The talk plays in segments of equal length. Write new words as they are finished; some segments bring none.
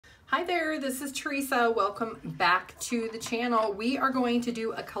Hi there, this is Teresa. Welcome back to the channel. We are going to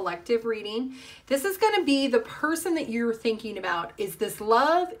do a collective reading. This is going to be the person that you're thinking about. Is this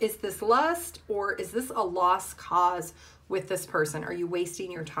love? Is this lust? Or is this a lost cause with this person? Are you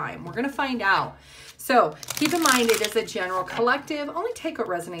wasting your time? We're going to find out. So keep in mind it is a general collective. Only take what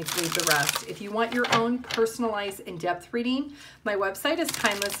resonates, leave the rest. If you want your own personalized in-depth reading, my website is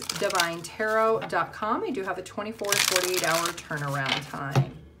timelessdivinetarot.com. I do have a 24 to 48 hour turnaround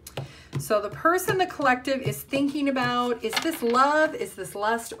time. So the person the collective is thinking about, is this love, is this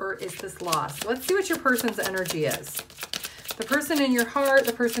lust, or is this lost? Let's see what your person's energy is. The person in your heart,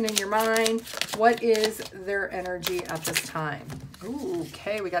 the person in your mind, what is their energy at this time? Ooh,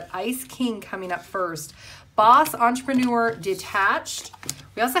 okay, we got Ice King coming up first. Boss, entrepreneur, detached.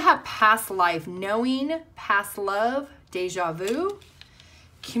 We also have past life, knowing, past love, deja vu,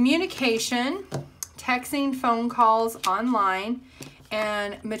 communication, texting, phone calls, online,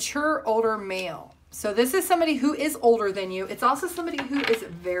 and mature older male. So this is somebody who is older than you. It's also somebody who is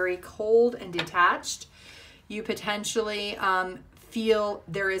very cold and detached. You potentially feel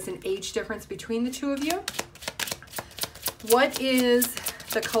there is an age difference between the two of you. What is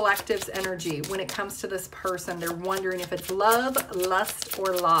the collective's energy when it comes to this person? They're wondering if it's love, lust,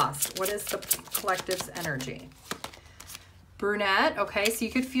 or lost. What is the collective's energy? Brunette, okay, so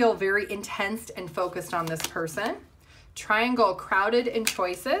you could feel very intense and focused on this person. Triangle, crowded in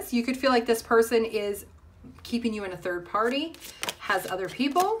choices. You could feel like this person is keeping you in a third party, has other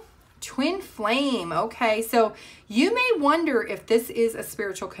people. Twin flame, okay, so you may wonder if this is a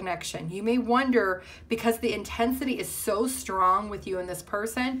spiritual connection. You may wonder, because the intensity is so strong with you and this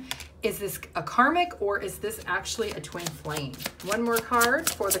person, is this a karmic or is this actually a twin flame? One more card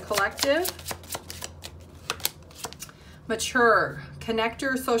for the collective. Mature,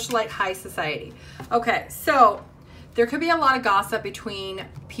 connector, socialite, high society. Okay, so there could be a lot of gossip between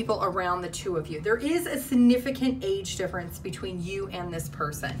people around the two of you. There is a significant age difference between you and this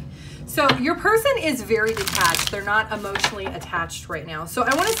person. So your person is very detached. They're not emotionally attached right now. So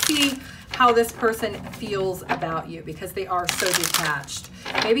I want to see how this person feels about you because they are so detached.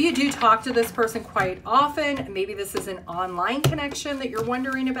 Maybe you do talk to this person quite often. Maybe this is an online connection that you're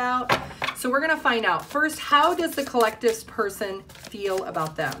wondering about. So we're going to find out. First, how does the collective's person feel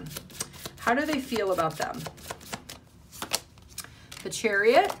about them? How do they feel about them? The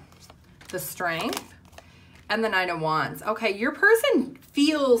Chariot, the Strength, and the Nine of Wands. Okay, your person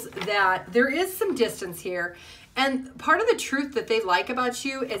feels that there is some distance here. And part of the truth that they like about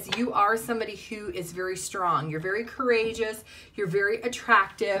you is you are somebody who is very strong. You're very courageous. You're very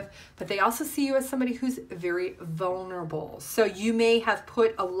attractive. But they also see you as somebody who's very vulnerable. So you may have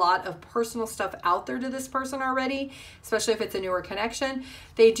put a lot of personal stuff out there to this person already, especially if it's a newer connection.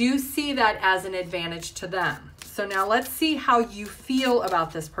 They do see that as an advantage to them. So now let's see how you feel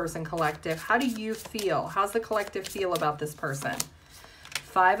about this person, collective. How do you feel? How's the collective feel about this person?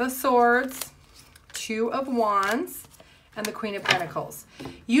 Five of Swords, Two of Wands, and the Queen of Pentacles.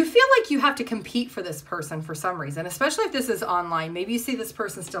 You feel like you have to compete for this person for some reason, especially if this is online. Maybe you see this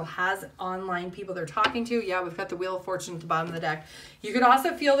person still has online people they're talking to. Yeah, we've got the Wheel of Fortune at the bottom of the deck. You could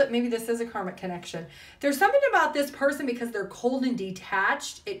also feel that maybe this is a karmic connection. There's something about this person because they're cold and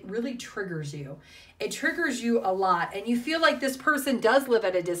detached. It really triggers you. It triggers you a lot. And you feel like this person does live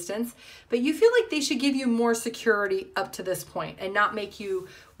at a distance, but you feel like they should give you more security up to this point and not make you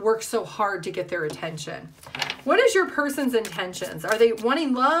work so hard to get their attention. What is your person's intentions? Are they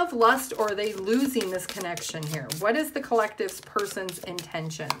wanting love, lust, or are they losing this connection here? What is the collective's person's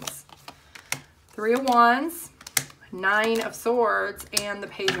intentions? Three of Wands, Nine of Swords, and the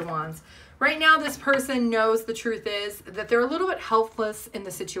Page of Wands. Right now, this person knows the truth is that they're a little bit helpless in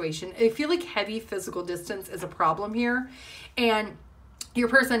the situation. They feel like heavy physical distance is a problem here. And your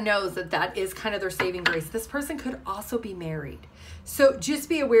person knows that that is kind of their saving grace. This person could also be married. So just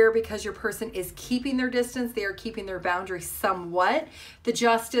be aware because your person is keeping their distance. They are keeping their boundaries somewhat. The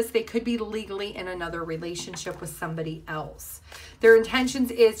Justice, they could be legally in another relationship with somebody else. Their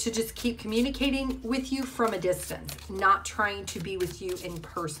intentions is to just keep communicating with you from a distance, not trying to be with you in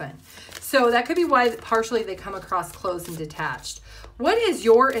person. So that could be why partially they come across closed and detached. What is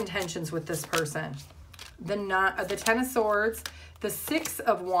your intentions with this person? The Ten of Swords, the Six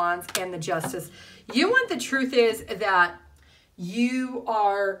of Wands, and the Justice. You want the truth is that you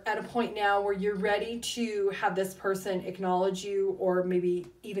are at a point now where you're ready to have this person acknowledge you or maybe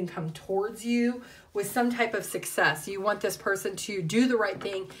even come towards you with some type of success. You want this person to do the right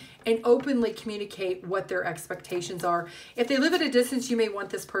thing and openly communicate what their expectations are. If they live at a distance, you may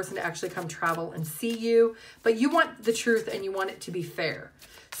want this person to actually come travel and see you, but you want the truth and you want it to be fair.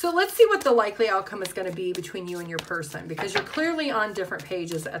 So let's see what the likely outcome is going to be between you and your person, because you're clearly on different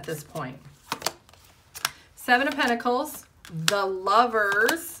pages at this point. 7 of Pentacles, the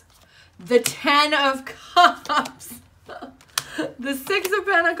Lovers, the 10 of Cups, the 6 of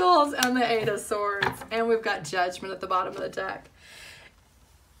Pentacles, and the 8 of Swords. And we've got Judgment at the bottom of the deck.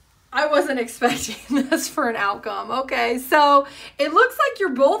 I wasn't expecting this for an outcome. Okay, so it looks like you're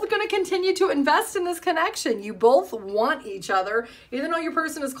both going to continue to invest in this connection. You both want each other. Even though your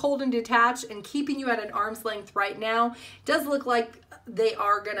person is cold and detached and keeping you at an arm's length right now, it does look like they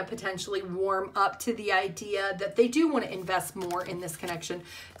are going to potentially warm up to the idea that they do want to invest more in this connection.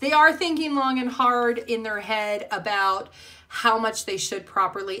 They are thinking long and hard in their head about how much they should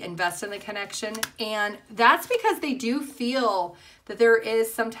properly invest in the connection. And that's because they do feel that there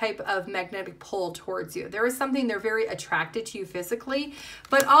is some type of magnetic pull towards you. There is something, they're very attracted to you physically,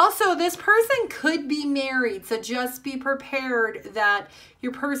 but also this person could be married. So just be prepared that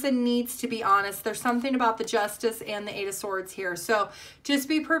your person needs to be honest. There's something about the Justice and the 8 of Swords here. So just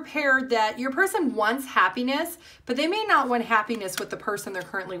be prepared that your person wants happiness, but they may not want happiness with the person they're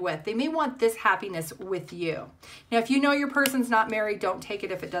currently with. They may want this happiness with you. Now, if you know your person's not married, don't take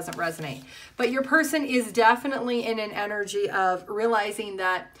it if it doesn't resonate. But your person is definitely in an energy of realizing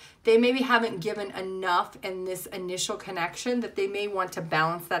that they maybe haven't given enough in this initial connection, that they may want to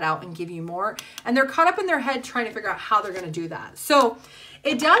balance that out and give you more. And they're caught up in their head trying to figure out how they're going to do that. So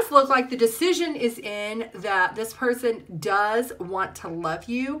it does look like the decision is in that this person does want to love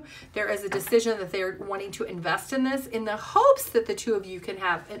you. There is a decision that they're wanting to invest in this in the hopes that the two of you can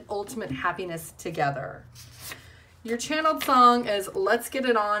have an ultimate happiness together. Your channeled song is Let's Get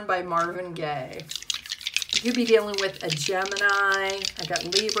It On by Marvin Gaye. You'd be dealing with a Gemini. I got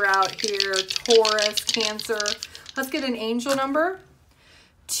Libra out here, Taurus, Cancer. Let's get an angel number.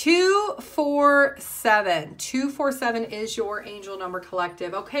 247. 247 is your angel number,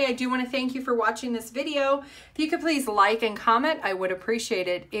 collective. Okay, I do want to thank you for watching this video. If you could please like and comment, I would appreciate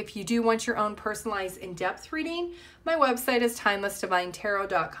it. If you do want your own personalized in-depth reading, my website is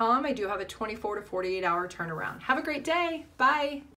timelessdivinetarot.com. I do have a 24 to 48 hour turnaround. Have a great day. Bye.